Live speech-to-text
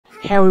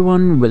Hey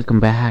everyone, welcome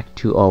back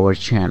to our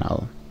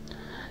channel.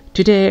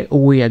 Today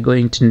we are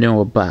going to know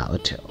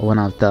about one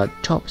of the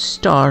top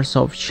stars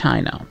of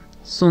China,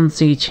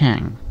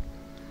 Cheng.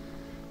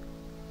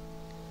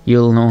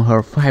 You'll know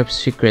her 5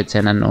 secrets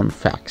and unknown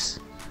facts.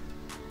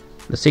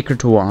 The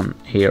secret one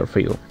here for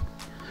you.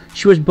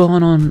 She was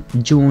born on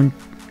June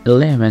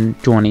 11,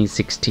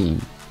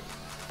 2016.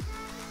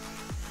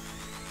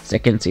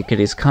 Second secret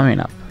is coming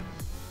up.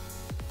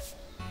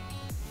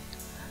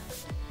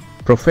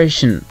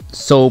 Profession: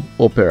 soap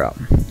opera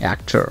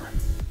actor,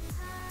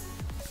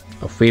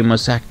 a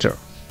famous actor.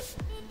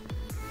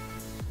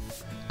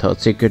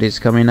 Third secret is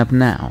coming up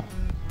now.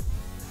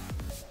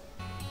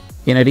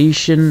 In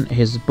addition,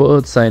 his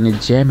birth sign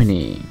is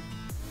Gemini.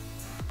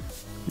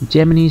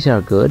 Geminis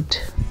are good,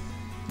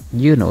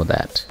 you know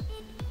that.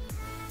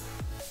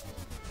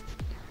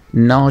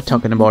 Now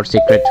talking about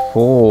secret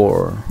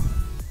 4.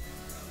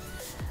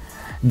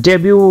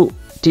 Debut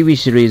TV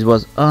series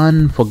was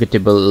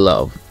Unforgettable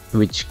Love,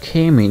 which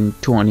came in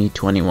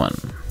 2021.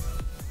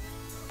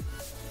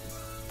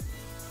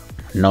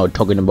 Now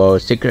talking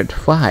about secret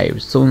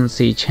 5,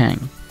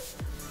 Cheng.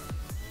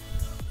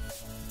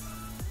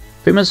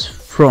 Famous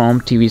from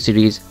TV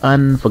series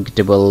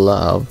Unforgettable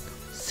Love,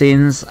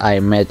 Since I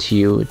Met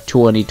You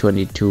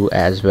 2022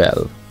 as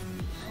well.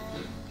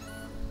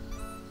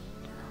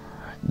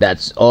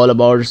 That's all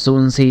about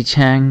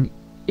Cheng.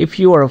 If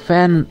you are a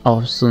fan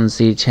of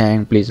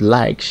Cheng, please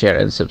like, share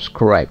and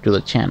subscribe to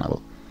the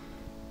channel.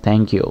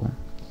 Thank you.